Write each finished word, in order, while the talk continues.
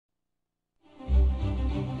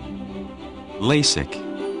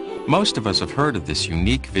LASIK. Most of us have heard of this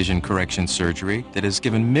unique vision correction surgery that has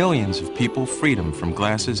given millions of people freedom from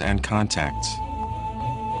glasses and contacts.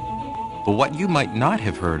 But what you might not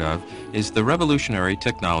have heard of is the revolutionary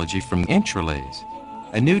technology from Intralase,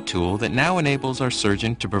 a new tool that now enables our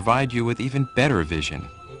surgeon to provide you with even better vision.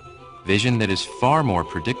 Vision that is far more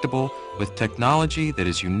predictable with technology that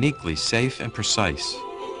is uniquely safe and precise.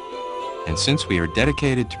 And since we are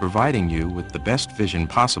dedicated to providing you with the best vision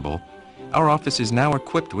possible, our office is now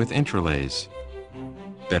equipped with Intralase.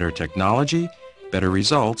 Better technology, better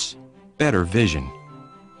results, better vision.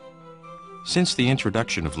 Since the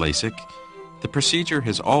introduction of LASIK, the procedure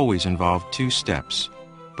has always involved two steps,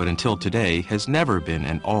 but until today has never been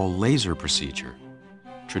an all-laser procedure.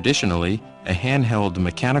 Traditionally, a handheld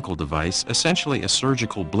mechanical device, essentially a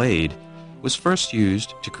surgical blade, was first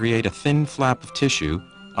used to create a thin flap of tissue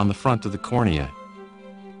on the front of the cornea.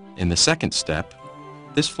 In the second step,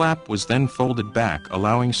 this flap was then folded back,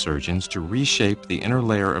 allowing surgeons to reshape the inner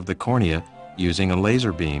layer of the cornea using a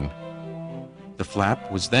laser beam. The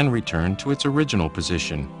flap was then returned to its original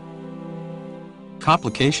position.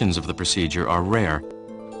 Complications of the procedure are rare,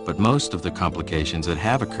 but most of the complications that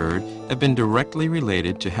have occurred have been directly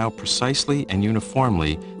related to how precisely and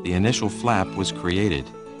uniformly the initial flap was created.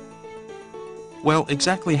 Well,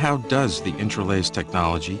 exactly how does the Intralase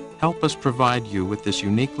technology help us provide you with this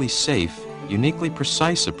uniquely safe, uniquely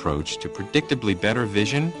precise approach to predictably better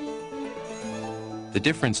vision? The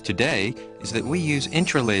difference today is that we use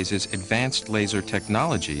Intralase's advanced laser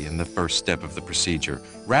technology in the first step of the procedure,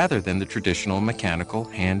 rather than the traditional mechanical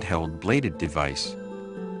handheld bladed device.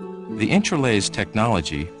 The Intralase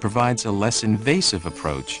technology provides a less invasive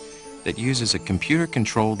approach that uses a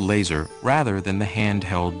computer-controlled laser rather than the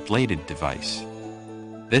handheld bladed device.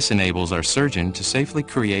 This enables our surgeon to safely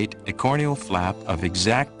create a corneal flap of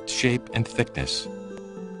exact shape and thickness.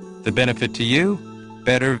 The benefit to you?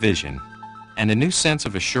 Better vision, and a new sense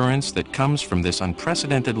of assurance that comes from this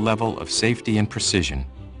unprecedented level of safety and precision.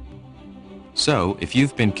 So, if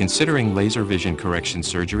you've been considering laser vision correction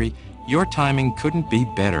surgery, your timing couldn't be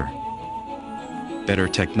better. Better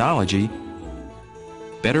technology,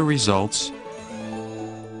 better results,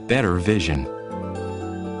 better vision.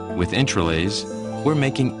 With Intralase, we're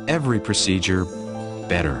making every procedure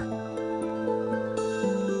better.